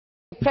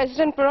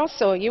President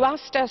Barroso, you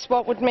asked us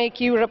what would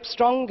make Europe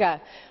stronger.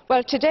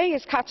 Well, today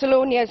is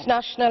Catalonia's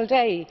National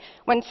Day,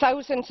 when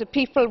thousands of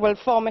people will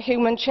form a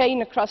human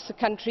chain across the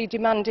country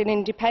demanding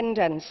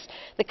independence,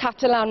 the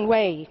Catalan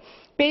way,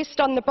 based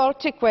on the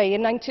Baltic Way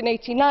in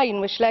 1989,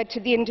 which led to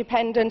the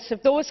independence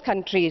of those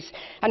countries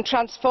and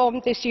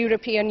transformed this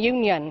European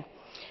Union.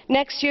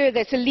 Next year,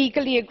 there's a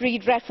legally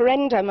agreed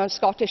referendum on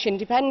Scottish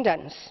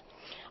independence.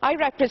 I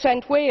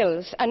represent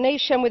Wales, a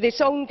nation with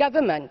its own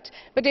government,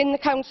 but in the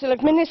Council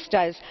of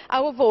Ministers,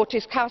 our vote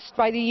is cast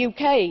by the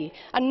UK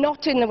and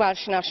not in the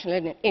Welsh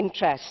national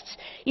interests,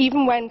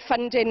 even when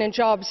funding and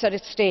jobs are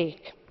at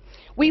stake.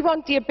 We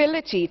want the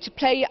ability to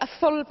play a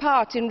full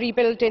part in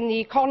rebuilding the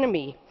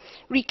economy,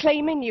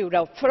 reclaiming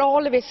Europe for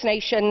all of its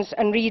nations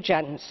and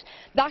regions.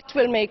 That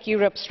will make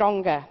Europe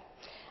stronger.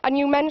 And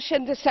you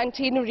mentioned the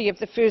centenary of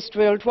the First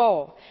World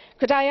War.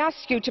 Could I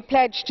ask you to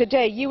pledge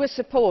today your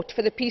support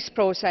for the peace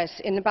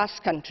process in the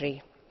Basque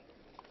Country?